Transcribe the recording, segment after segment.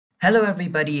Hello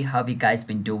everybody, how have you guys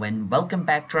been doing? Welcome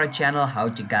back to our channel How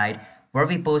to Guide, where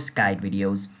we post guide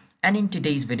videos. And in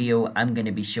today's video, I'm going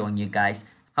to be showing you guys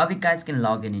how you guys can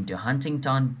log in into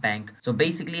Huntington Bank. So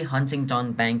basically,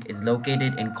 Huntington Bank is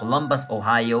located in Columbus,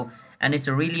 Ohio, and it's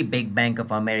a really big Bank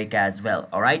of America as well.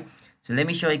 Alright, so let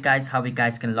me show you guys how you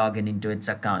guys can log in into its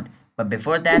account. But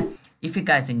before that, if you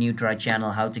guys are new to our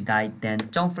channel How to Guide, then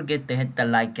don't forget to hit the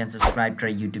like and subscribe to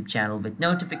our YouTube channel with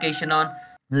notification on.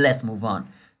 Let's move on.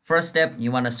 First step,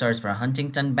 you want to search for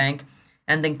Huntington Bank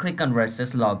and then click on where it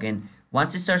says login.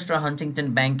 Once you search for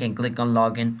Huntington Bank and click on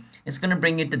login, it's going to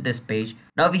bring you to this page.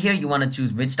 Now over here, you want to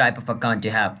choose which type of account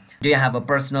you have. Do you have a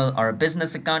personal or a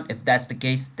business account? If that's the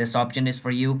case, this option is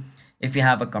for you. If you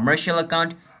have a commercial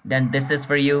account, then this is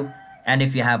for you. And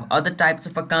if you have other types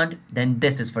of account, then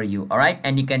this is for you. Alright,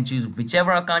 and you can choose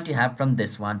whichever account you have from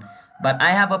this one. But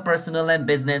I have a personal and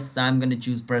business, so I'm going to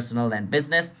choose personal and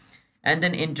business. And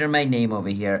then enter my name over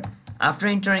here. After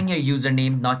entering your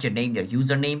username, not your name, your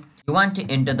username, you want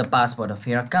to enter the password of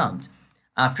your account.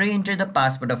 After you enter the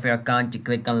password of your account, you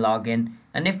click on login,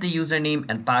 and if the username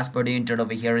and password you entered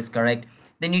over here is correct,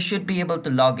 then you should be able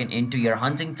to log in into your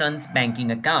Huntington's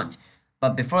banking account.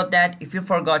 But before that, if you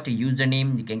forgot a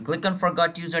username, you can click on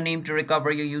forgot username to recover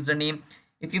your username.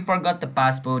 If you forgot the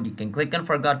password, you can click on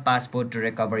forgot password to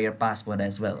recover your password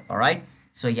as well. Alright,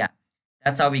 so yeah.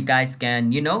 That's how we guys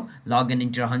can, log in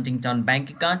into your Huntington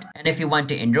Bank account. And if you want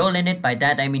to enroll in it, by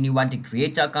that I mean you want to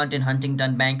create your account in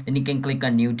Huntington Bank, then you can click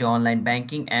on new to online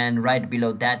banking, and right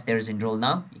below that there's enroll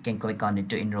now. You can click on it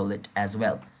to enroll it as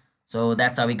well. So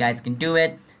that's how we guys can do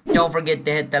it. Don't forget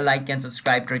to hit the like and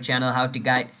subscribe to our channel How to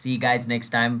Guide. See you guys next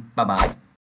time. Bye bye.